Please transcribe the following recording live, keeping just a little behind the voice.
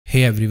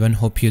Hey everyone,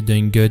 hope you're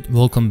doing good.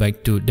 Welcome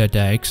back to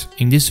dataX.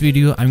 In this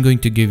video, I'm going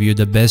to give you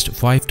the best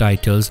 5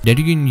 titles that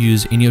you can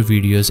use in your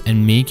videos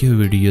and make your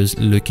videos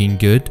looking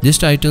good. These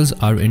titles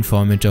are in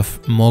format of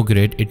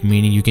MOGRT, it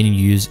meaning you can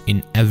use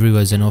in every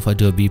version of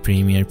Adobe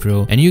Premiere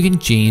Pro, and you can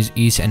change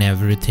each and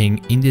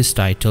everything in these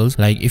titles.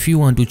 Like if you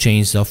want to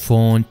change the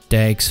font,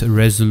 text,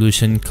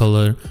 resolution,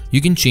 color, you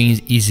can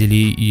change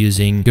easily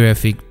using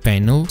graphic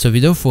panel. So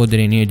without further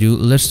any ado,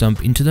 let's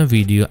jump into the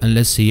video and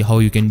let's see how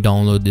you can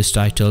download these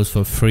titles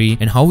for free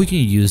and how we can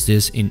use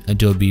this in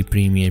Adobe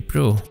Premiere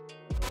Pro.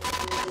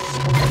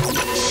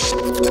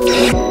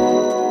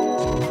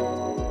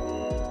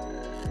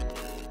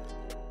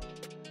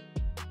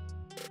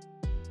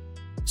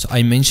 So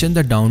I mentioned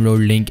the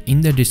download link in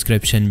the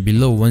description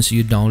below. Once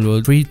you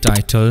download free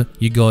title,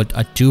 you got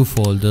a 2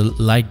 folder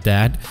like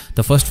that.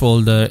 The first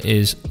folder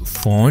is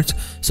fonts.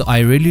 So I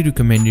really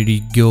recommend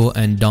you go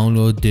and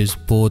download these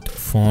both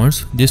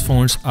fonts. These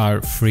fonts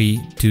are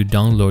free to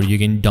download. You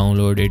can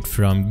download it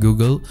from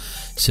Google.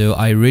 So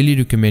I really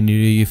recommend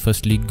you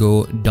firstly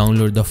go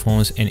download the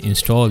fonts and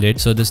install it.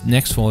 So this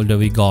next folder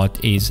we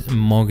got is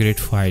MOGRT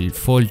file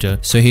folder.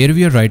 So here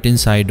we are right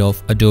inside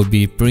of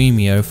Adobe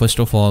Premiere. First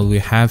of all, we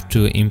have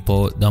to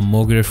import the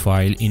MOGRT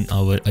file in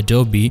our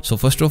Adobe. So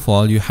first of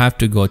all, you have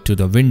to go to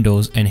the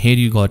Windows, and here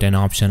you got an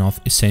option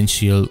of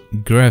Essential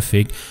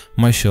Graphic.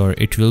 Make sure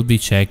it will be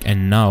checked,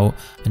 and now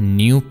a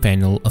new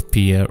panel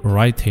appear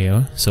right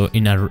here. So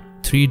in a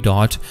 3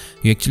 dot,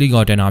 you actually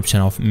got an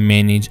option of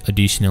manage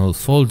additional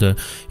folder.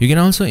 You can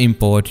also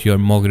import your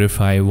MOGRT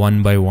file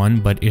one by one,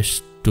 but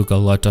it took a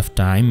lot of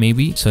time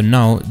maybe. So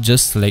now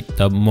just select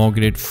the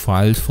MOGRT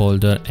files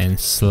folder and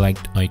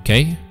select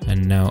OK,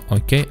 and now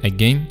OK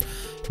again.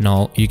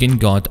 Now you can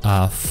got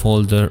a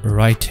folder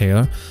right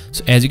here.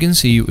 So as you can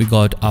see, we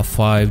got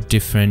 5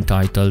 different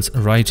titles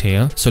right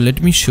here. So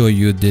let me show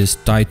you these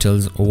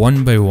titles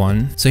one by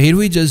one. So here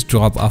we just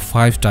drop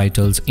 5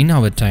 titles in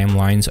our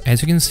timeline. So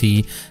as you can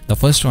see, the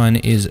first one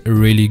is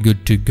really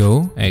good to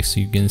go. As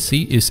you can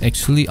see, it's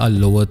actually a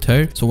lower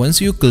third. So once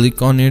you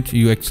click on it,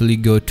 you actually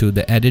go to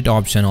the edit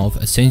option of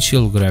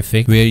Essential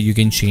Graphic, where you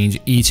can change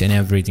each and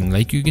everything.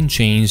 Like you can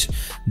change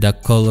the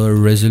color,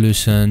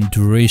 resolution,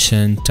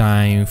 duration,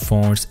 time,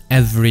 fonts,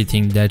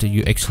 everything that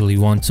you actually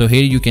want. So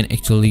here you can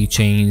actually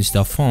change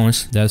the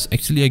fonts. That's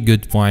actually a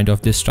good point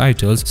of these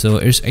titles. So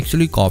it's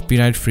actually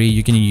copyright free.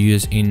 You can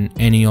use in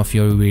any of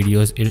your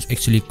videos. It's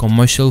actually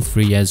commercial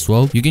free as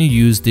well. You can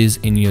use this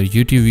in your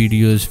YouTube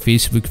videos,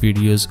 Facebook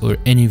videos, or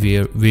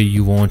anywhere where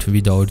you want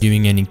without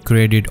giving any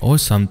credit or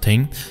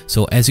something.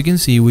 So as you can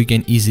see, we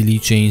can easily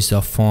change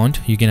the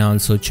font. You can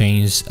also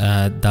change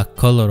the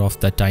color of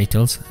the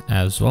titles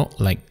as well,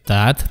 like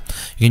that.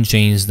 You can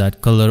change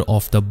that color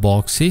of the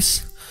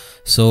boxes.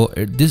 So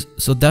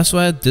that's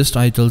why this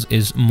titles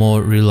is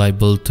more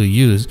reliable to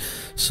use.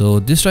 So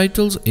this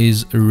titles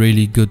is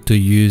really good to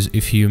use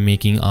if you're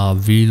making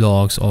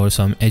vlogs or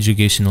some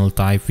educational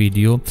type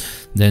video.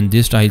 Then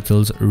these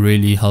titles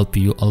really help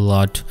you a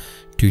lot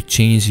to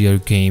change your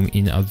game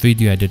in a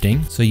video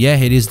editing. So yeah,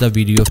 here is the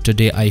video of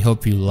today. I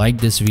hope you like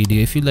this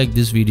video. If you like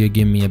this video,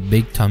 give me a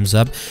big thumbs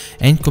up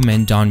and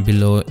comment down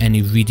below any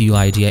video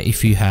idea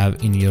if you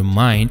have in your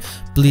mind.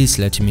 Please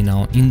let me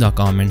know in the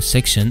comment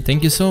section.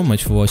 Thank you so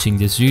much for watching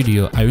this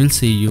video. I will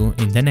see you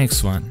in the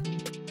next one.